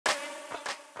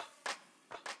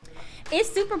It's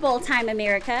Super Bowl time,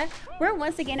 America. We're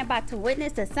once again about to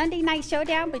witness a Sunday night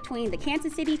showdown between the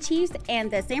Kansas City Chiefs and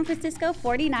the San Francisco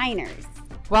 49ers.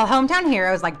 Well, hometown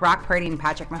heroes like Brock Purdy and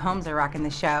Patrick Mahomes are rocking the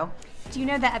show. Do you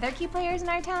know the other key players in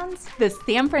our towns? The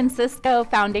San Francisco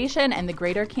Foundation and the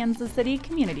Greater Kansas City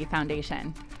Community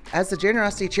Foundation. As the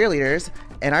generosity cheerleaders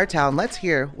in our town, let's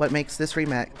hear what makes this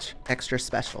rematch extra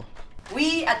special.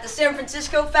 We at the San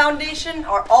Francisco Foundation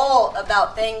are all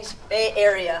about things Bay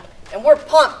Area, and we're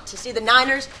pumped to see the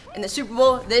Niners in the Super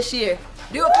Bowl this year.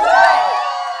 Do it for the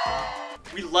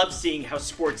Bay! We love seeing how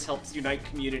sports helps unite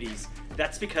communities.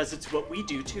 That's because it's what we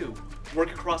do too.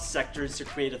 Work across sectors to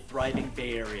create a thriving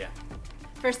Bay Area.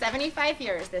 For 75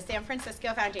 years, the San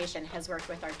Francisco Foundation has worked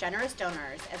with our generous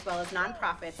donors as well as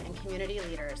nonprofits and community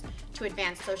leaders to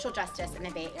advance social justice in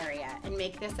the Bay Area and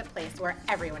make this a place where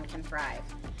everyone can thrive.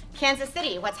 Kansas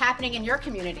City, what's happening in your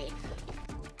community?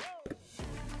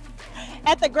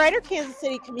 At the Greater Kansas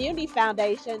City Community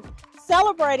Foundation,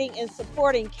 celebrating and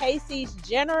supporting KC's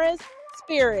generous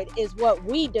spirit is what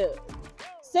we do.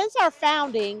 Since our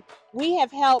founding, we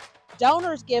have helped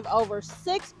donors give over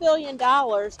 $6 billion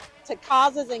to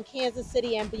causes in Kansas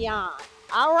City and beyond.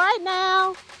 All right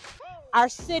now, our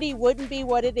city wouldn't be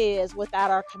what it is without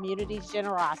our community's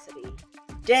generosity.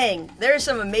 Dang, there are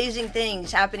some amazing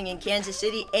things happening in Kansas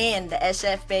City and the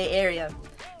SF Bay Area.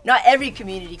 Not every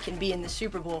community can be in the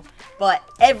Super Bowl, but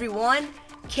everyone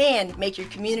can make your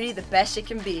community the best it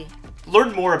can be.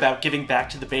 Learn more about giving back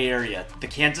to the Bay Area, the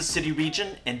Kansas City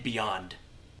region, and beyond.